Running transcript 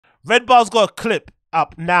Redbar's got a clip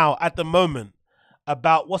up now at the moment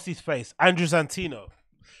about what's his face, Andrew Santino.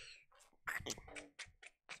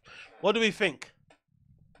 What do we think?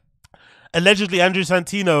 Allegedly, Andrew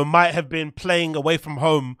Santino might have been playing away from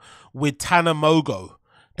home with Tana Mogo.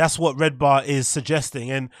 That's what Redbar is suggesting.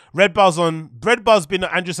 And Redbar's been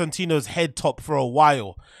on Andrew Santino's head top for a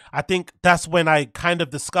while. I think that's when I kind of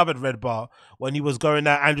discovered Redbar, when he was going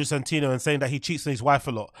at Andrew Santino and saying that he cheats on his wife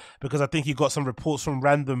a lot, because I think he got some reports from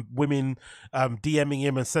random women DMing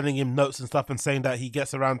him and sending him notes and stuff and saying that he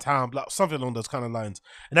gets around town, like something along those kind of lines.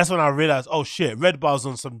 And that's when I realized, oh shit, Redbar's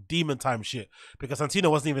on some demon time shit, because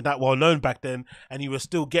Santino wasn't even that well known back then and he was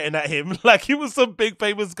still getting at him like he was some big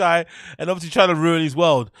famous guy and obviously trying to ruin his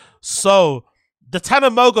world. So the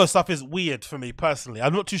Tana Mogo stuff is weird for me personally.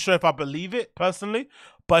 I'm not too sure if I believe it personally,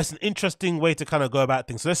 but it's an interesting way to kind of go about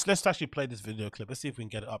things. So let's actually play this video clip. Let's see if we can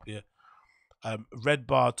get it up here.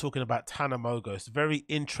 Redbar talking about Tana Mogo. It's very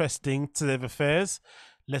interesting to their affairs.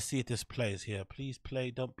 Let's see if this plays here. Please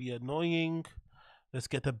play. Don't be annoying. Let's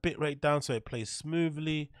get the bitrate down so it plays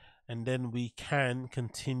smoothly, and then we can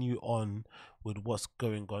continue on with what's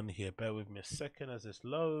going on here. Bear with me a second as this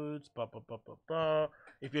loads.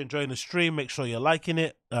 If you're enjoying the stream, make sure you're liking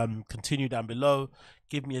it. Continue down below.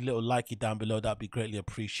 Give me a little likey down below. That'd be greatly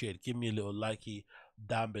appreciated. Give me a little likey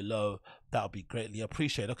down below. That'll be greatly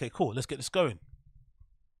appreciated. Okay, cool. Let's get this going.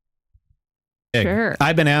 Sure.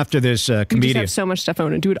 I've been after this comedian. You just have so much stuff. I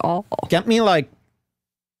want to do it all. Get me like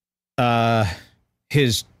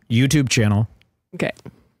his YouTube channel. Okay.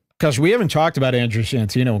 Because we haven't talked about Andrew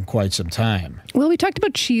Santino in quite some time. Well, we talked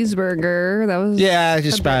about Cheeseburger. That was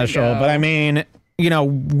just special. But I mean, you know,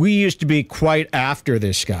 we used to be quite after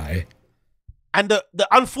this guy. And the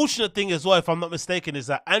unfortunate thing as well, if I'm not mistaken, is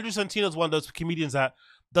that Andrew Santino is one of those comedians that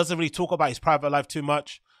doesn't really talk about his private life too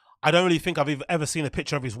much. I don't really think I've ever seen a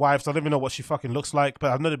picture of his wife, so I don't even know what she fucking looks like,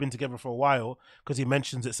 but I've known they've been together for a while because he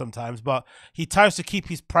mentions it sometimes. But he tries to keep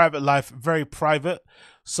his private life very private.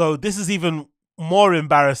 So this is even more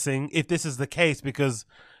embarrassing if this is the case, because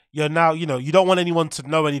you're now, you know, you don't want anyone to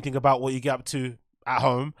know anything about what you get up to at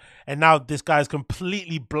home, and now this guy's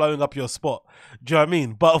completely blowing up your spot. Do you know what I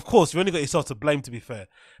mean? But of course, you only got yourself to blame, to be fair,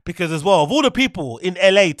 because as well, of all the people in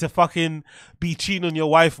LA to fucking be cheating on your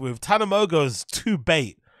wife with, Tana Mogo's too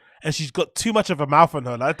bait, and she's got too much of a mouth on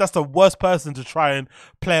her. Like, that's the worst person to try and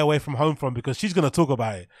play away from home from, because she's gonna talk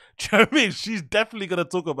about it. Do you know what I mean? She's definitely gonna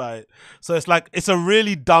talk about it. So it's like, it's a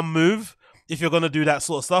really dumb move if you're gonna do that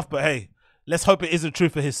sort of stuff. But hey, let's hope it isn't true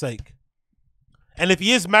for his sake. And if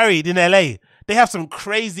he is married in LA, they have some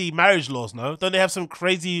crazy marriage laws, no? Don't they have some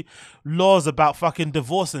crazy laws about fucking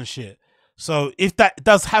divorce and shit? So if that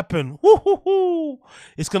does happen,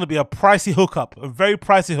 it's going to be a pricey hookup, a very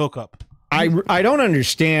pricey hookup. I don't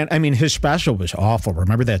understand. I mean, his special was awful.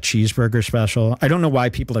 Remember that cheeseburger special? I don't know why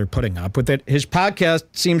people are putting up with it. His podcast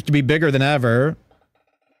seems to be bigger than ever,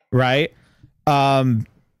 right?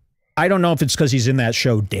 I don't know if it's because he's in that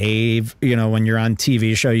show, Dave. You know, when you're on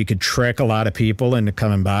TV show, you could trick a lot of people into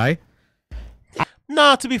coming by.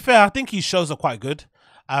 No, to be fair, I think his shows are quite good.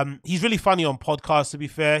 He's really funny on podcasts, to be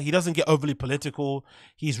fair. He doesn't get overly political.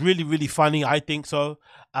 He's really, really funny, I think so.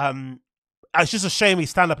 It's just a shame his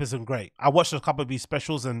stand-up isn't great. I watched a couple of his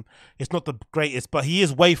specials and it's not the greatest, but he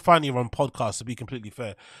is way funnier on podcasts, to be completely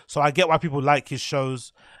fair. So I get why people like his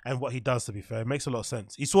shows and what he does, to be fair. It makes a lot of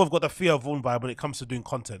sense. He's sort of got the Fear of Vaughn vibe when it comes to doing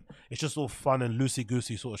content. It's just all fun and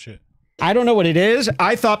loosey-goosey sort of shit. I don't know what it is.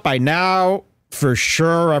 I thought by now, for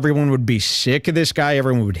sure, everyone would be sick of this guy.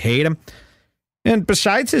 Everyone would hate him. And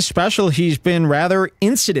besides his special, he's been rather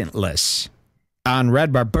incidentless on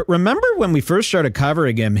Redbar. But remember when we first started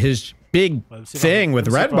covering him, his big thing with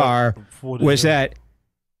Redbar was that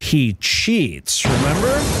he cheats. Remember?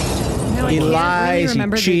 No, he lies,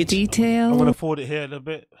 really he cheats. Detail. I'm going to forward it here a little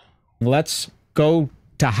bit. Let's go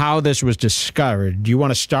to how this was discovered. Do you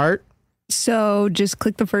want to start? So just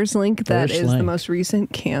click the first link. That is the most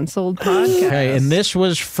recent canceled podcast. Okay, and this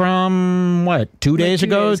was from, what, 2 days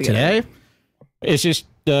ago? Today? It's just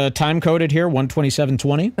time-coded here,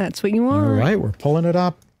 12720. That's what you want. All right, we're pulling it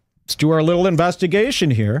up. Let's do our little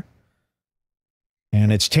investigation here.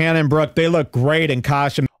 And it's Tana and Brooke. They look great in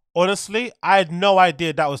costume. Honestly, I had no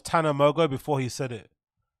idea that was Tana Mogo before he said it.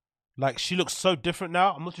 Like, she looks so different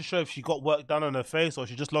now. I'm not too sure if she got work done on her face or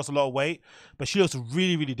she just lost a lot of weight, but she looks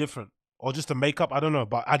really, really different. Or just the makeup, I don't know.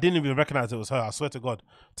 But I didn't even recognize it was her. I swear to God.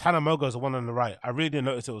 Tana Mogo is the one on the right. I really didn't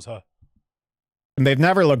notice it was her. And they've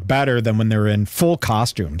never looked better than when they're in full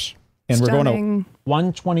costumes. And Stunning. We're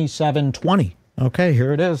going to 127.20. Okay,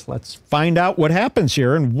 here it is. Let's find out what happens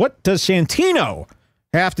here. And what does Santino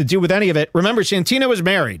have to do with any of it? Remember, Santino is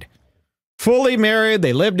married. Fully married.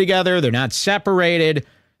 They live together. They're not separated.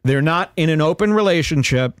 They're not in an open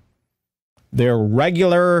relationship. They're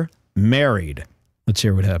regular married. Let's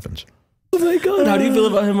hear what happens. Oh my God. How do you feel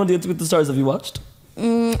about him on Dancing with the Stars? Have you watched?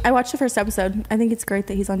 I watched the first episode. I think it's great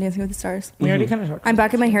that he's on Dancing with the Stars. We already kind of talked. I'm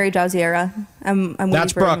back in my Harry Jowsey era. I'm waiting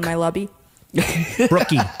for him in my lobby.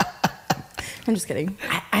 Brookie. I'm just kidding.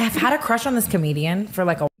 I have had a crush on this comedian for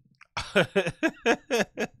like a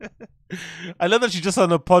I love that she's just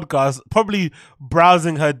on a podcast, probably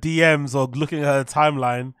browsing her DMs or looking at her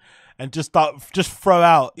timeline and just throw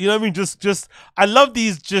out. You know what I mean? Just I love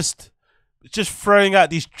these just throwing out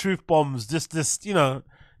these truth bombs, just this, you know,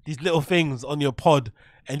 these little things on your pod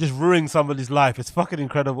and just ruining somebody's life. It's fucking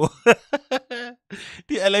incredible. The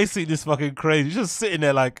LA scene is fucking crazy. You're just sitting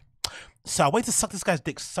there like, so I wait to suck this guy's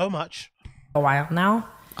dick so much. a while now.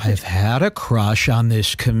 I've had a crush on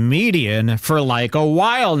this comedian for like a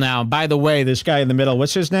while now. By the way, this guy in the middle,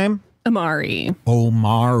 what's his name? Amari.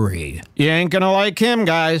 Omari. You ain't gonna like him,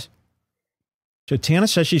 guys. So Tana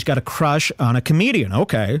says she's got a crush on a comedian.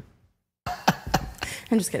 Okay.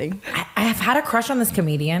 I'm just kidding. I have had a crush on this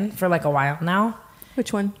comedian for like a while now.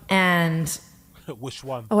 Which one? And which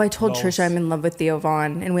one? Oh, I told Trisha I'm in love with Theo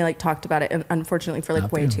Vaughn, and we like talked about it, unfortunately, for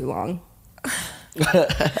like way too long.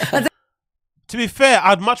 To be fair,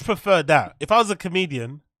 I'd much prefer that. If I was a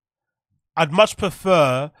comedian, I'd much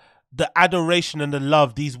prefer the adoration and the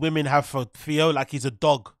love these women have for Theo, like he's a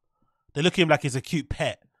dog. They look at him like he's a cute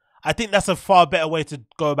pet. I think that's a far better way to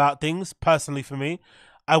go about things, personally, for me.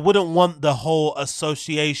 I wouldn't want the whole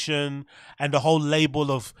association and the whole label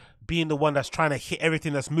of being the one that's trying to hit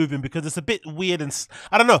everything that's moving, because it's a bit weird and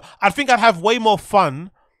I don't know. I think I'd have way more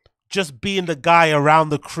fun just being the guy around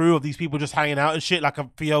the crew of these people just hanging out and shit like a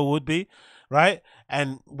Theo would be, right?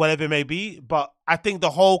 And whatever it may be. But I think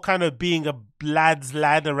the whole kind of being a lad's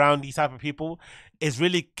lad around these type of people is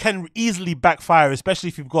really can easily backfire, especially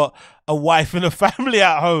if you've got a wife and a family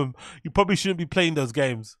at home. You probably shouldn't be playing those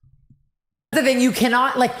games. the thing, you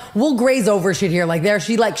cannot, like, we'll graze over shit here. Like,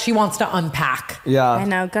 she wants to unpack. Yeah. I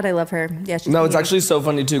know. God, I love her. Yeah. She's No, it's actually so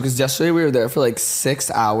funny too, because yesterday we were there for like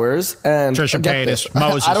 6 hours, and Trisha Paytas,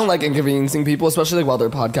 Moses. I don't like inconveniencing people, especially like while they're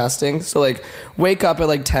podcasting. So like, wake up at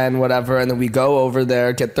like 10, whatever, and then we go over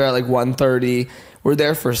there, get there at like 1:30. We're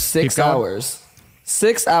there for 6 hours.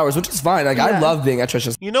 6 hours, which is fine. Like, I love being at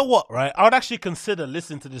Trisha's. You know what, right? I would actually consider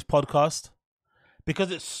listening to this podcast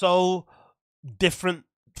because it's so different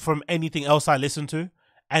from anything else I listen to,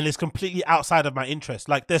 and it's completely outside of my interest.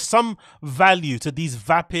 Like, there's some value to these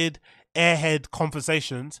vapid, airhead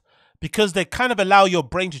conversations because they kind of allow your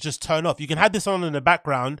brain to just turn off. You can have this on in the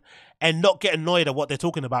background and not get annoyed at what they're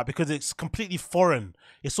talking about because it's completely foreign.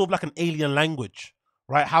 It's sort of like an alien language,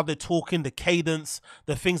 right? How they're talking, the cadence,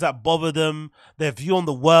 the things that bother them, their view on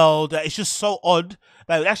the world. It's just so odd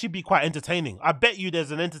that it would actually be quite entertaining. I bet you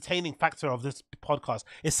there's an entertaining factor of this podcast.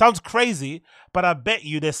 It sounds crazy, but I bet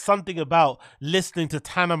you there's something about listening to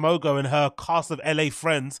Tana Mogo and her cast of LA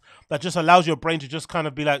friends that just allows your brain to just kind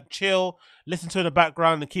of be like, chill, listen to it in the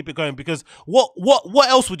background and keep it going. Because what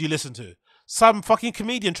else would you listen to? Some fucking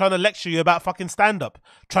comedian trying to lecture you about fucking stand-up,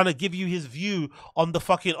 trying to give you his view on the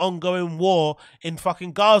fucking ongoing war in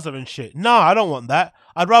fucking Gaza and shit. No, I don't want that.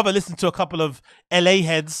 I'd rather listen to a couple of LA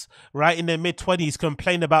heads, right, in their mid-20s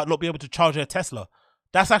complain about not being able to charge their Tesla.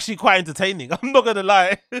 That's actually quite entertaining. I'm not gonna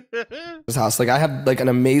lie. His house. Like, I had like an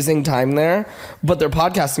amazing time there, but they're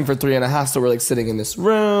podcasting for 3.5, so we're like sitting in this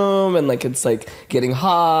room and like it's like getting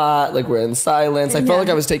hot, like we're in silence. I felt like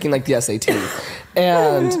I was taking like the SAT.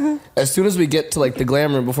 And as soon as we get to like the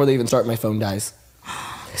glam room, before they even start, my phone dies.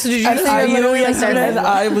 So did you And say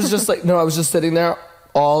I was just like, no, I was just sitting there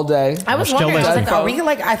all day. I was wondering, I was like, are we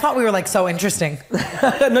like, I thought we were like so interesting.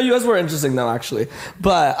 No, you guys were interesting though, actually.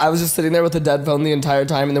 But I was just sitting there with a dead phone the entire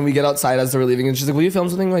time, and then we get outside as they were leaving, and she's like, will you film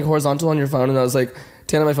something like horizontal on your phone? And I was like,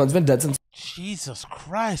 Tana, my phone's been dead since. Jesus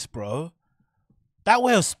Christ, bro. That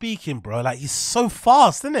way of speaking, bro, like, he's so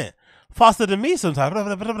fast, isn't it? Faster than me sometimes.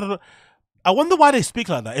 I wonder why they speak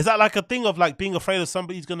like that. Is that like a thing of like being afraid of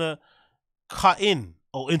somebody's gonna cut in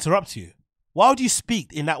or interrupt you? Why would you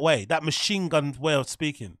speak in that way? That machine gun way of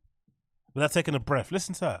speaking without taking a breath.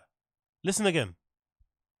 Listen to her. Listen again.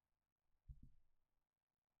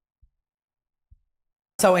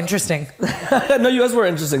 So interesting. No, you guys were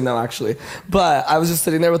interesting though, actually. But I was just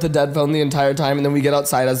sitting there with a dead phone the entire time, and then we get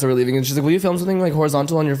outside as they were leaving, and she's like, will you film something like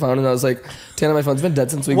horizontal on your phone? And I was like, Tana, my phone's been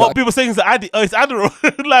dead since we got. What people saying is that it's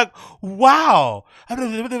Adderall. Like, wow.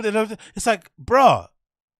 It's like, bruh,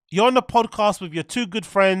 you're on the podcast with your two good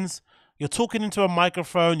friends. You're talking into a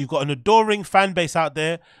microphone. You've got an adoring fan base out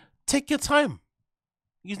there. Take your time.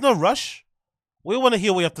 There's no rush. We want to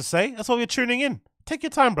hear what you have to say. That's why we're tuning in. Take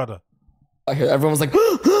your time, brother. I hear everyone was like,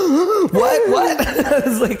 what?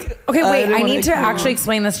 It's like, okay, wait. I need to actually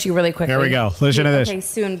explain this to you really quickly. Here we go. Listen to this. Okay,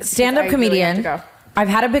 soon. Stand-up comedian. Really I've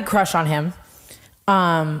had a big crush on him.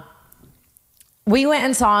 We went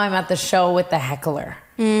and saw him at the show with the heckler.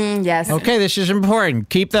 Yes. Okay, this is important.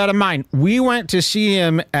 Keep that in mind. We went to see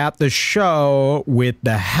him at the show with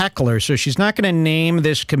the heckler, so she's not going to name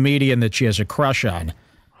this comedian that she has a crush on.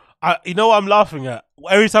 You know what I'm laughing at?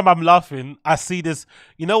 Every time I'm laughing, I see this.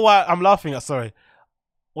 You know what I'm laughing at? Sorry.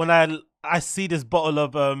 When I see this bottle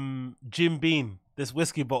of Jim Beam, this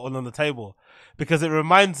whiskey bottle on the table, because it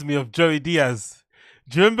reminds me of Joey Diaz.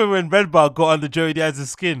 Do you remember when Redbar got under Joey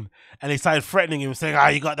Diaz's skin and he started threatening him, saying, "Oh,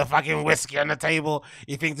 you got the fucking whiskey on the table.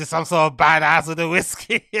 You think there's some sort of badass with the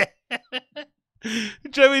whiskey?"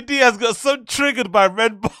 Joey Diaz got so triggered by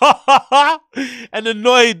Redbar and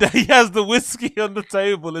annoyed that he has the whiskey on the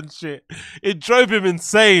table and shit. It drove him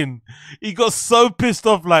insane. He got so pissed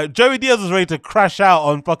off. Like, Joey Diaz was ready to crash out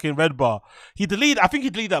on fucking Redbar. I think he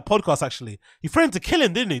deleted that podcast, actually. He threatened to kill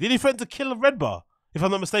him, didn't he? Did he threaten to kill Redbar, if I'm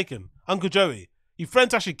not mistaken? Uncle Joey. He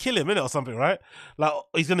threatened to actually kill him, innit, or something, right? Like,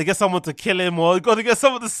 he's going to get someone to kill him, or he's got to get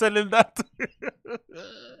someone to sell him that.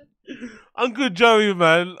 Uncle Joey,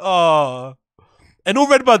 man. Oh. And all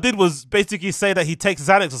Redbar did was basically say that he takes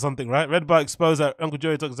Xanax or something, right? Redbar exposed that Uncle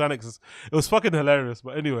Joey took Xanax. It was fucking hilarious.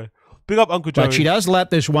 But anyway, big up Uncle Joey. But she does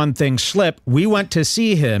let this one thing slip. We went to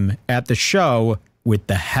see him at the show with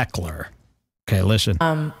the heckler. Okay, listen.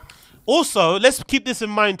 Also, let's keep this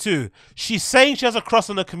in mind too. She's saying she has a crush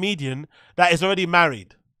on a comedian that is already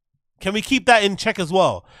married. Can we keep that in check as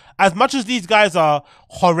well? As much as these guys are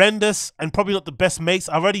horrendous and probably not the best mates,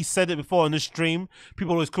 I've already said it before on this stream.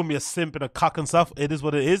 People always call me a simp and a cuck and stuff. It is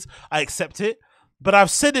what it is. I accept it. But I've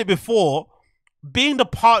said it before. Being the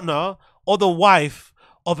partner or the wife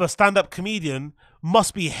of a stand-up comedian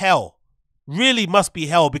must be hell. Really must be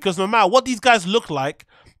hell. Because no matter what these guys look like,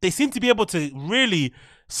 they seem to be able to really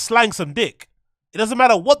slang some dick. It doesn't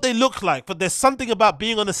matter what they look like, but there's something about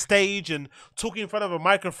being on a stage and talking in front of a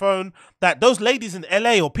microphone that those ladies in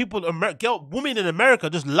LA or people, women in America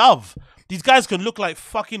just love. These guys can look like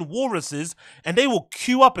fucking walruses and they will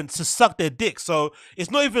queue up and to suck their dick. So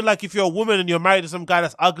it's not even like if you're a woman and you're married to some guy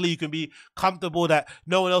that's ugly, you can be comfortable that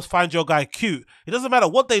no one else finds your guy cute. It doesn't matter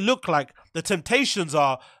what they look like. The temptations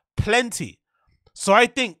are plenty. So I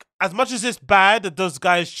think as much as it's bad that those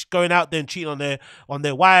guys going out there and cheating on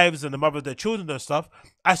their wives and the mother of their children and stuff,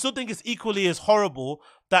 I still think it's equally as horrible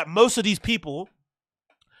that most of these women,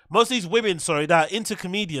 that are into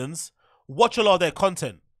comedians watch a lot of their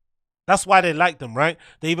content. That's why they like them, right?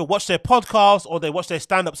 They either watch their podcasts or they watch their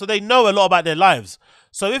stand-up, so they know a lot about their lives.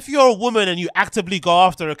 So if you're a woman and you actively go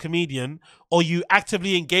after a comedian or you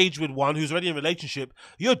actively engage with one who's already in a relationship,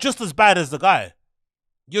 you're just as bad as the guy.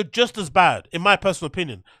 You're just as bad, in my personal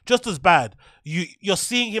opinion. Just as bad. You're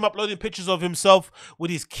seeing him uploading pictures of himself with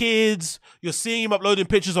his kids. You're seeing him uploading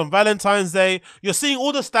pictures on Valentine's Day. You're seeing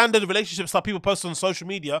all the standard relationship stuff people post on social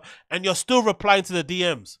media, and you're still replying to the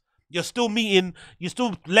DMs. You're still meeting. You're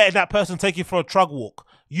still letting that person take you for a drug walk.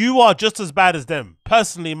 You are just as bad as them,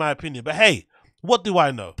 personally, in my opinion. But hey, what do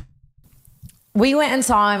I know? We went and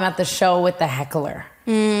saw him at the show with the heckler.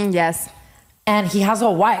 Yes. And he has a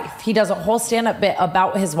wife. He does a whole stand-up bit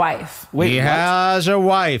about his wife. Wait, he has a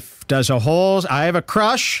wife. I have a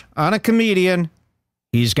crush on a comedian.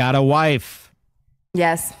 He's got a wife.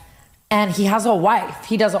 Yes. And he has a wife.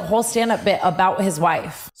 He does a whole stand-up bit about his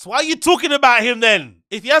wife. So why are you talking about him then?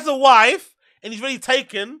 If he has a wife and he's already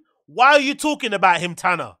taken, why are you talking about him,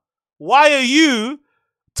 Tanner? Why are you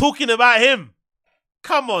talking about him?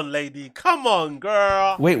 Come on, lady. Come on,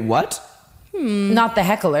 girl. Wait, what? Not the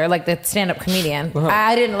heckler, like the stand-up comedian.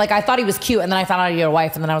 I didn't I thought he was cute, and then I found out you're a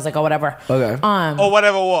wife, and then I was like, oh, whatever. Okay. Or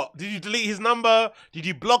whatever what? Did you delete his number? Did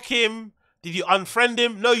you block him? Did you unfriend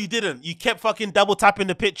him? No, you didn't. You kept fucking double tapping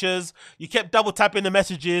the pictures. You kept double tapping the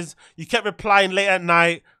messages. You kept replying late at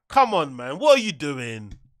night. Come on, man. What are you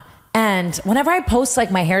doing? And whenever I post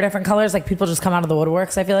my hair different colors, people just come out of the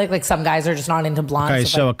woodworks. I feel like some guys are just not into blonde. Okay,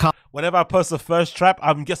 so whenever I post the first trap,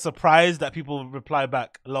 I'm get surprised that people reply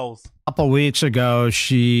back. Lols. a couple weeks ago,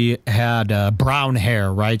 she had brown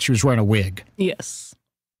hair, right? She was wearing a wig. Yes.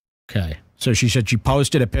 Okay. So she said she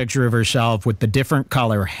posted a picture of herself with the different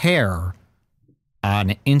color hair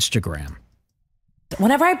on Instagram.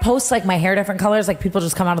 Whenever I post my hair different colors, people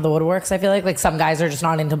just come out of the woodworks. I feel like some guys are just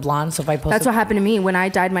not into blonde. So if I post, that's what happened to me when I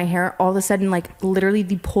dyed my hair. All of a sudden, literally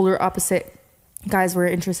the polar opposite guys were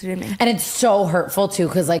interested in me, and it's so hurtful too,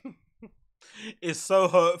 because it's so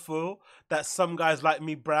hurtful that some guys like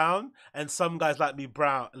me brown and some guys like me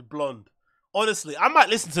blonde. Honestly, I might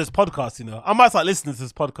listen to this podcast, you know. I might start listening to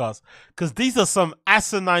this podcast because these are some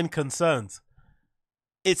asinine concerns.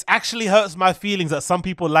 It actually hurts my feelings that some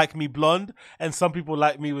people like me blonde and some people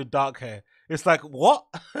like me with dark hair. It's like, what?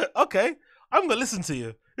 Okay, I'm going to listen to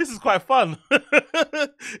you. This is quite fun.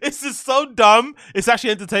 This is so dumb. It's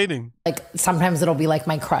actually entertaining. Like sometimes it'll be like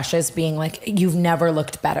my crushes being like, you've never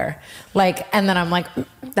looked better. Like, and then I'm like,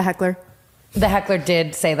 The heckler. The heckler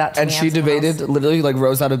did say that to And me. she debated, literally like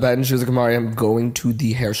rose out of bed and she was like, Amari, I'm going to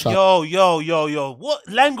the hair shop. Yo. What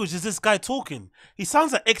language is this guy talking? He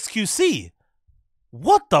sounds like XQC.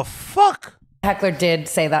 What the fuck? Heckler did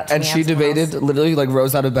say that to And me. she debated, literally like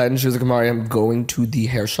rose out of bed and she was like, Amari, I'm going to the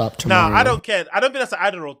hair shop tomorrow. Nah, I don't care. I don't think that's an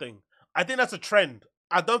Adderall thing. I think that's a trend.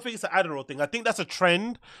 I don't think it's an Adderall thing. I think that's a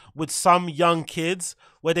trend with some young kids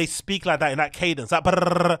where they speak like that in that cadence. Like,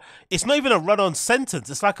 brrr. It's not even a run-on sentence.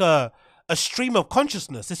 It's like a stream of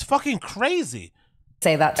consciousness. It's fucking crazy.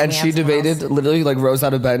 Say that to And me. she debated, literally like rose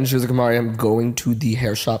out of bed and she was like, Amari, I'm going to the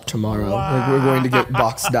hair shop tomorrow. Like we're going to get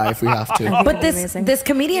box dye if we have to. But this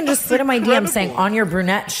comedian just slid in my DM saying, on your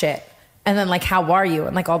brunette shit. And then like, how are you?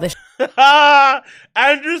 And like all this Andrew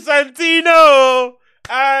Santino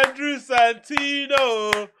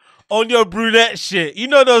on your brunette shit. You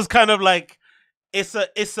know those kind of like, it's a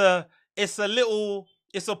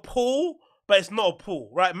pull, but it's not a pull,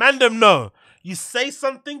 right? Man, them know. You say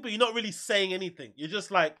something, but you're not really saying anything. You're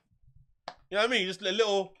just like, you know what I mean? Just it's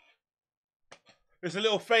a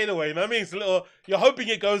little fade away, you know what I mean? It's a little, you're hoping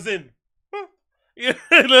it goes in. You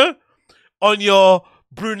know? On your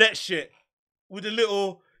brunette shit. With a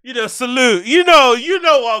little, salute. You know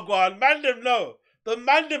what, Guan. Man, them know. The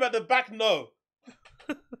man them at the back know.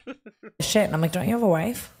 shit. And I'm like, don't you have a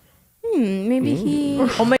wife? Maybe he.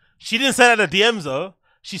 Oh my. She didn't say that in the DMs though.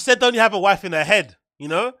 She said don't you have a wife in her head, you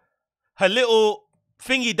know? Her little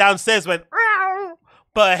thingy downstairs went, "Meow,"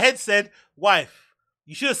 but her head said, wife.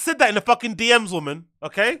 You should have said that in the fucking DMs, woman,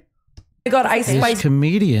 okay? I got Ice This Spice.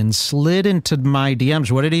 comedian slid into my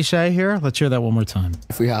DMs. What did he say here? Let's hear that one more time.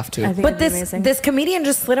 If we have to. But this comedian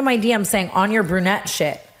just slid in my DM saying, on your brunette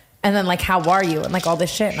shit. And then like, how are you? And like all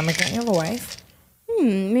this shit. And I'm like, don't you have a wife?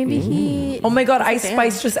 Maybe he. Oh my God, Ice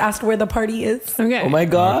Spice just asked where the party is. Okay. Oh my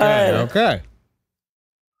God. Okay.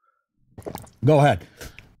 Go ahead.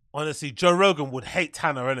 Honestly, Joe Rogan would hate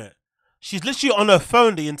Tanner, innit? She's literally on her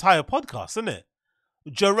phone the entire podcast, isn't it?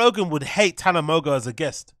 Joe Rogan would hate Tanner Mogo as a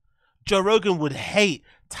guest. Joe Rogan would hate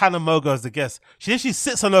Tanner Mogo as a guest. She literally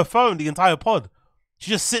sits on her phone the entire pod.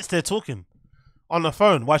 She just sits there talking on the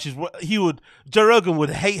phone while Joe Rogan would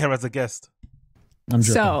hate her as a guest.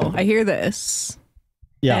 So I hear this.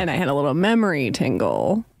 Yeah. And I had a little memory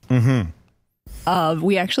tingle.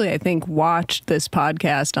 We actually, I think, watched this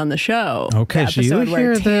podcast on the show. Okay, the so you episode where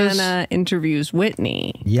hear this? Tana interviews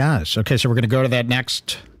Whitney. Yes. Okay, so we're going to go to that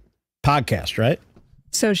next podcast, right?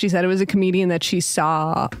 So she said it was a comedian that she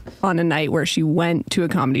saw on a night where she went to a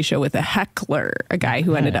comedy show with a heckler, a guy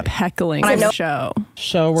who ended up heckling the show.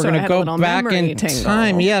 So we're So I going to had a go little back memory in tingle.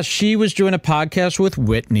 time. Yeah, she was doing a podcast with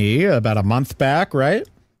Whitney about a month back, right?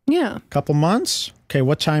 Yeah. Couple months. Okay,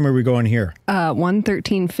 what time are we going here?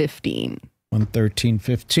 1:13:15.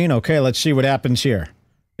 1:13:15. Okay, let's see what happens here.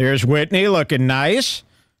 There's Whitney looking nice.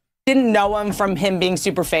 Didn't know him from him being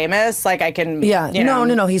super famous. Like I can. Yeah. You know.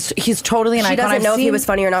 No. He's totally an She icon. doesn't know if he seen- was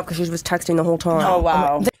funny or not because she was texting the whole time. Oh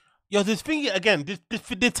wow. Yo, this thing again,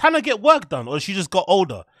 did Tanner get work done or she just got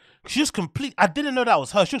older? She just I didn't know that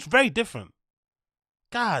was her. She looks very different.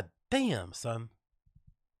 God damn, son.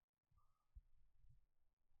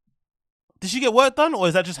 Did she get work done or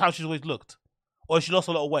is that just how she's always looked? Or she lost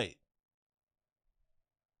a lot of weight?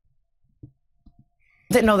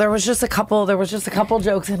 No, there was just a couple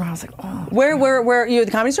jokes and I was like, oh. Where are you at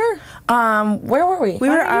the Comedy Store? Where were we? We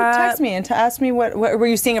were. Text me and to ask me what were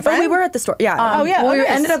you seeing a friend? We were at the store. Yeah. Oh yeah. Well, we nice.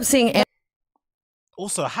 ended up seeing.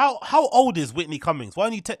 Also, how old is Whitney Cummings? Why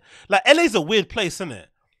don't you like LA's a weird place, isn't it?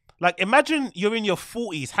 Like imagine you're in your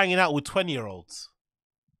 40s hanging out with 20-year-olds.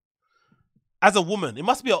 As a woman, it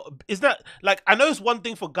must be is that like I know it's one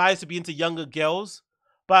thing for guys to be into younger girls,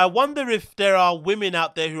 but I wonder if there are women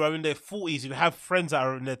out there who are in their 40s who have friends that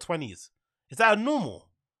are in their 20s. Is that normal?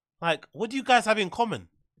 Like, what do you guys have in common?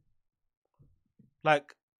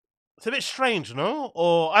 Like, it's a bit strange, no?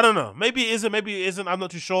 Or, I don't know. Maybe it isn't. I'm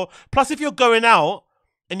not too sure. Plus, if you're going out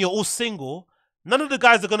and you're all single, none of the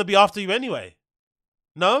guys are going to be after you anyway.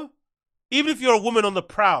 No? Even if you're a woman on the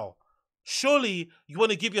prowl, surely you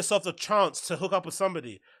want to give yourself the chance to hook up with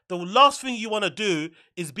somebody. The last thing you want to do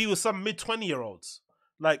is be with some mid-20-year-olds.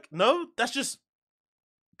 Like, no, that's just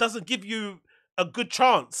doesn't give you a good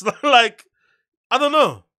chance. Like, I don't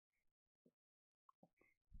know.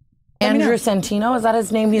 Andrew Santino, is that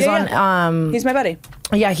his name? He's on. He's my buddy.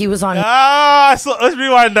 Yeah, he was on. Let's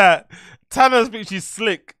rewind that. Tana speaks. She's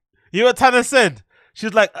slick. You know what Tana said? She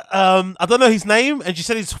was like, I don't know his name, and she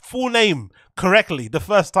said his full name correctly the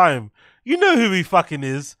first time. You know who he fucking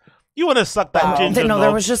is. You want to suck that ginger? No,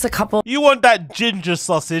 there was just a couple. You want that ginger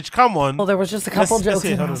sausage? Come on. Well, there was just a couple jokes.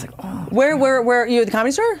 And I was like, oh. Where you at the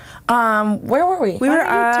Comedy Store? Where were we? We were.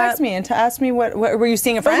 Text me and to ask me what were you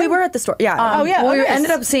seeing a friend? We were at the store. Yeah. Oh yeah. Well, we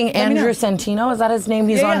ended up seeing Andrew Santino. Is that his name?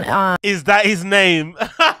 He's on. Is that his name?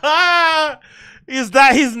 Is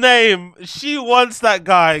that his name? She wants that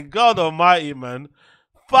guy. God Almighty, man.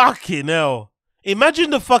 Fucking hell.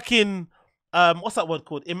 Imagine the fucking what's that word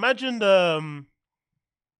called? Imagine the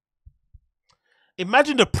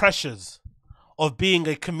pressures of being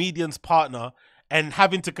a comedian's partner and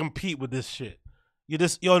having to compete with this shit.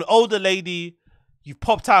 You're an older lady, you've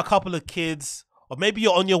popped out a couple of kids, or maybe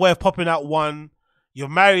you're on your way of popping out one, you're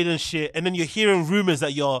married and shit, and then you're hearing rumors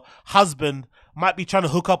that your husband might be trying to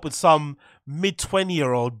hook up with some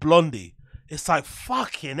mid-20-year-old blondie. It's like,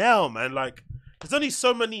 fucking hell, man. Like, there's only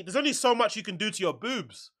so much you can do to your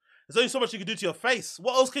boobs. There's only so much you can do to your face.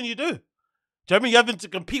 What else can you do? Do you know what I mean? You're having to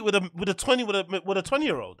compete with a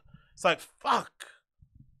 20-year-old. It's like, fuck.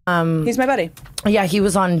 He's my buddy. Yeah, he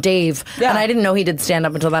was on Dave, and I didn't know he did stand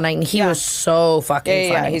up until that night. And he was so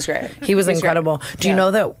fucking funny. Yeah, he's great. He was incredible. Do you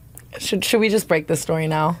know that? Should we just break this story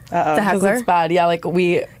now? The heckler. It's bad. Yeah, like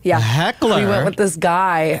The heckler. we went with this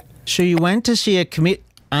guy. So you went to see a comedian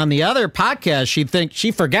on the other podcast.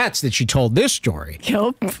 She forgets that she told this story.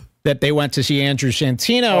 Yep. That they went to see Andrew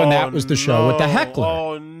Santino, and that was the show with the heckler.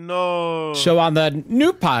 Oh no! So on the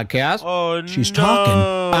new podcast, she's talking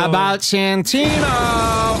about Santino.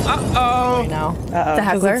 Right now, The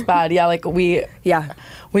heckler. It's bad. Yeah, like we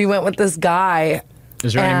went with this guy.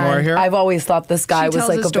 Is there any more here? I've always thought this guy was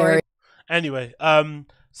like a very. Anyway,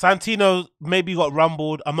 Santino maybe got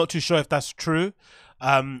rumbled. I'm not too sure if that's true.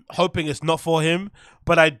 Hoping it's not for him,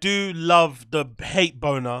 but I do love the hate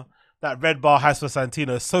boner that Redbar has for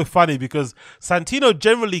Santino. It's so funny because Santino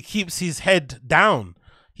generally keeps his head down.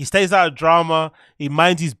 He stays out of drama. He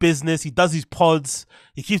minds his business. He does his pods.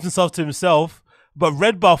 He keeps himself to himself. But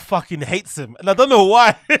Redbar fucking hates him, and I don't know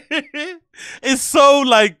why. It's so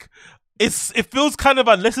like it feels kind of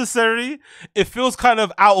unnecessary. It feels kind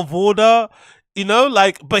of out of order, you know.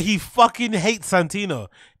 Like, but he fucking hates Santino.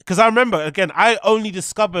 Because I remember, again, I only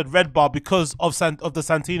discovered Redbar because of the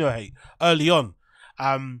Santino hate early on.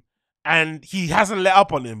 And he hasn't let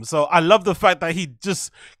up on him. So I love the fact that he just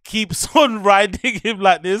keeps on riding him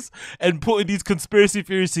like this and putting these conspiracy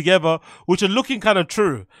theories together, which are looking kind of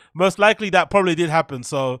true. Most likely that probably did happen.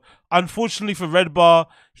 So unfortunately for Redbar,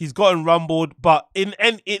 he's gotten rumbled. But in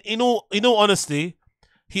all honesty,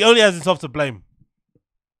 he only has himself to blame.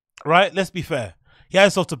 Right? Let's be fair. He has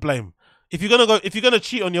himself to blame. If you're gonna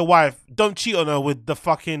cheat on your wife, don't cheat on her with the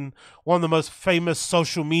fucking one of the most famous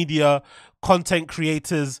social media content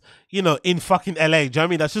creators, you know, in fucking LA. Do you know what I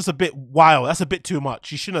mean? That's just a bit wild. That's a bit too much.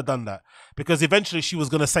 She shouldn't have done that because eventually she was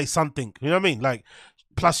gonna say something. You know what I mean? Like,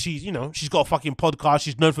 plus she's got a fucking podcast.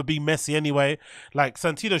 She's known for being messy anyway. Like,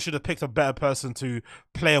 Santino should have picked a better person to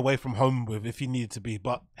play away from home with if he needed to be.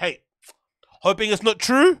 But hey, hoping it's not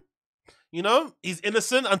true. You know, he's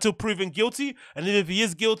innocent until proven guilty, and then if he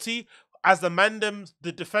is guilty, as the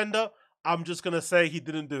the defender, I'm just going to say he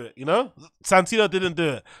didn't do it, you know? Santino didn't do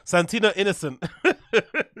it. Santino innocent.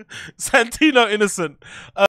 Santino innocent.